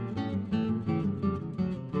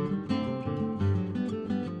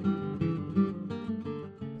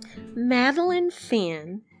Madeline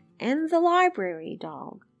Finn and the Library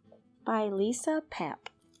Dog by Lisa Papp.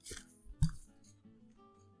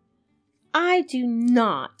 I do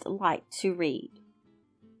not like to read.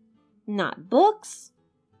 Not books,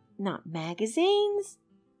 not magazines,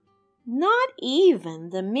 not even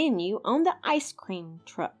the menu on the ice cream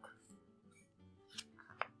truck.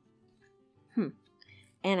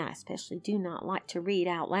 And I especially do not like to read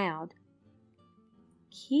out loud.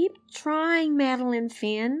 Keep trying, Madeline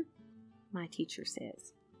Finn, my teacher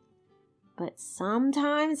says. But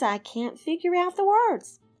sometimes I can't figure out the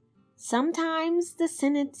words. Sometimes the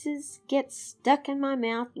sentences get stuck in my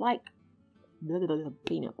mouth like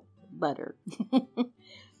peanut butter.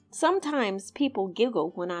 Sometimes people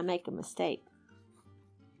giggle when I make a mistake.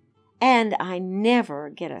 And I never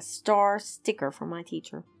get a star sticker from my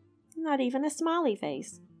teacher. Not even a smiley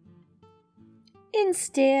face.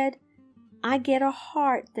 Instead, I get a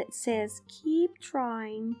heart that says, keep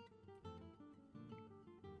trying.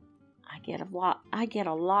 I get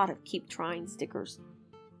a lot of keep trying stickers,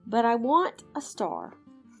 but I want a star.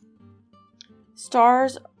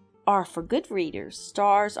 Stars are for good readers.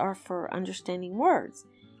 Stars are for understanding words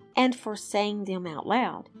and for saying them out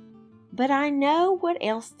loud. But I know what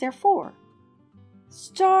else they're for.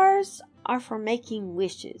 Stars are for making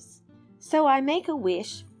wishes. So I make a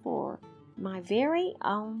wish for my very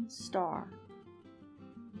own star.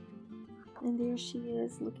 And there she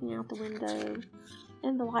is looking out the window,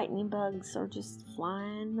 and the lightning bugs are just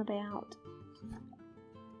flying about.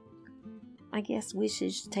 I guess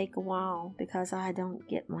wishes take a while because I don't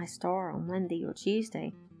get my star on Monday or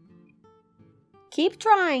Tuesday. Keep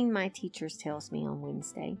trying, my teacher tells me on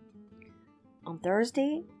Wednesday. On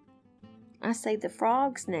Thursday, I say the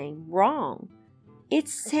frog's name wrong.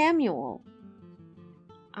 It's Samuel.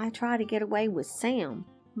 I try to get away with Sam,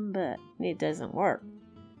 but it doesn't work.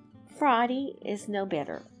 Friday is no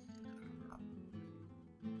better.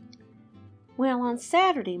 Well, on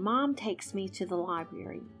Saturday, Mom takes me to the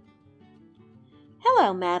library.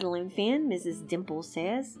 Hello, Madeline Finn, Mrs. Dimple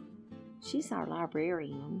says. She's our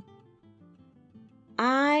librarian.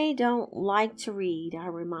 I don't like to read, I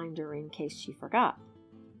remind her in case she forgot.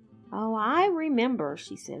 Oh, I remember,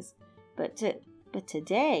 she says, but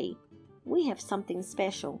today we have something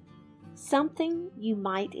special, something you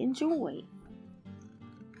might enjoy.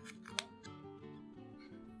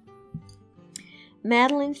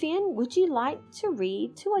 Madeline Finn, would you like to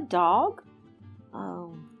read to a dog?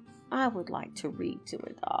 Oh, I would like to read to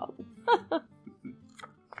a dog.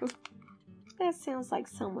 That sounds like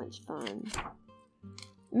so much fun.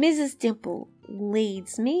 Mrs. Dimple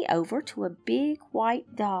leads me over to a big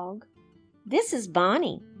white dog. This is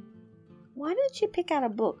Bonnie. Why don't you pick out a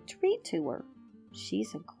book to read to her?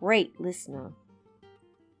 She's a great listener.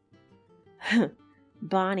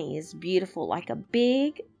 Bonnie is beautiful like a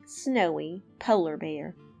big, snowy polar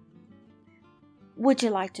bear. Would you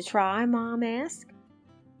like to try, Mom asks.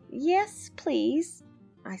 Yes, please,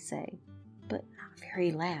 I say, but not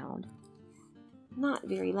very loud. Not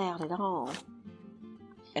very loud at all.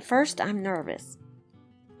 At first, I'm nervous.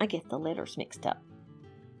 I get the letters mixed up.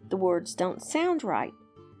 The words don't sound right.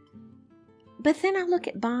 But then I look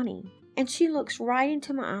at Bonnie, and she looks right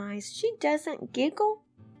into my eyes. She doesn't giggle.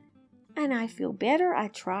 And I feel better. I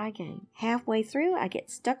try again. Halfway through, I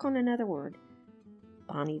get stuck on another word.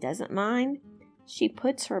 Bonnie doesn't mind. She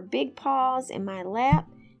puts her big paws in my lap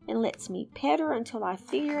and lets me pet her until I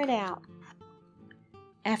figure it out.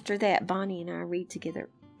 After that, Bonnie and I read together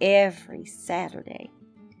every Saturday.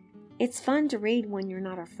 It's fun to read when you're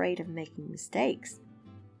not afraid of making mistakes.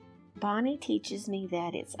 Bonnie teaches me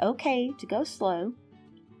that it's okay to go slow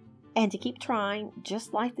and to keep trying,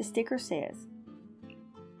 just like the sticker says.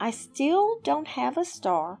 I still don't have a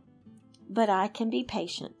star, but I can be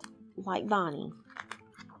patient, like Bonnie.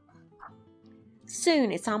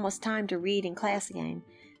 Soon it's almost time to read in class again,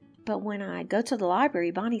 but when I go to the library,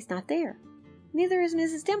 Bonnie's not there. Neither is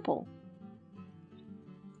Mrs. Dimple.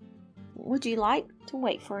 Would you like to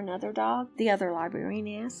wait for another dog? The other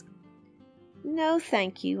librarian asks. No,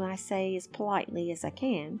 thank you, I say as politely as I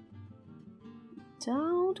can.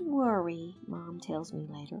 Don't worry, Mom tells me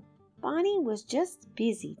later. Bonnie was just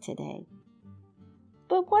busy today.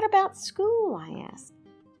 But what about school, I ask.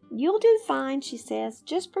 You'll do fine, she says.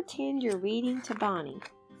 Just pretend you're reading to Bonnie.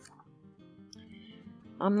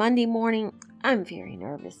 On Monday morning, I'm very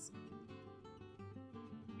nervous.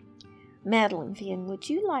 Madeline Finn, would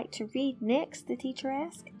you like to read next? The teacher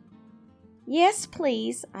asked. Yes,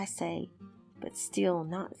 please, I say, but still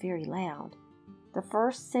not very loud. The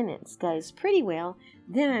first sentence goes pretty well,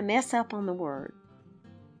 then I mess up on the word.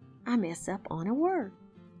 I mess up on a word,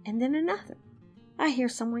 and then another. I hear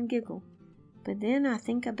someone giggle. But then I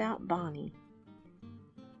think about Bonnie.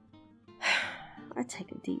 I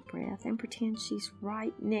take a deep breath and pretend she's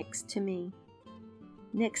right next to me.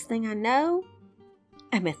 Next thing I know,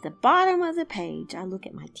 I'm at the bottom of the page. I look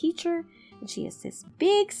at my teacher, and she has this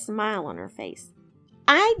big smile on her face.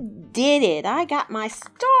 I did it! I got my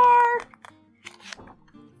star!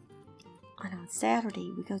 And on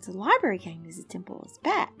Saturday, we go to the library game as the temple is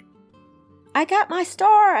back. I got my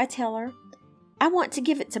star, I tell her. I want to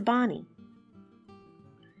give it to Bonnie.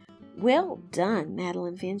 Well done,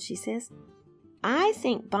 Madeline Finn, she says. I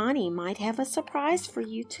think Bonnie might have a surprise for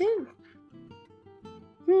you, too.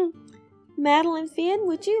 Madeline Finn,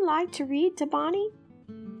 would you like to read to Bonnie?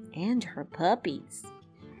 And her puppies.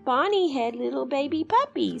 Bonnie had little baby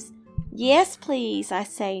puppies. Yes, please, I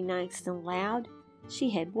say nice and loud. She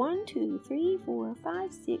had 1, 2, 3, 4,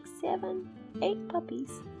 5, 6, 7, 8 puppies.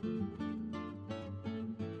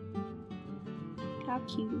 How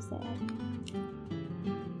cute is that?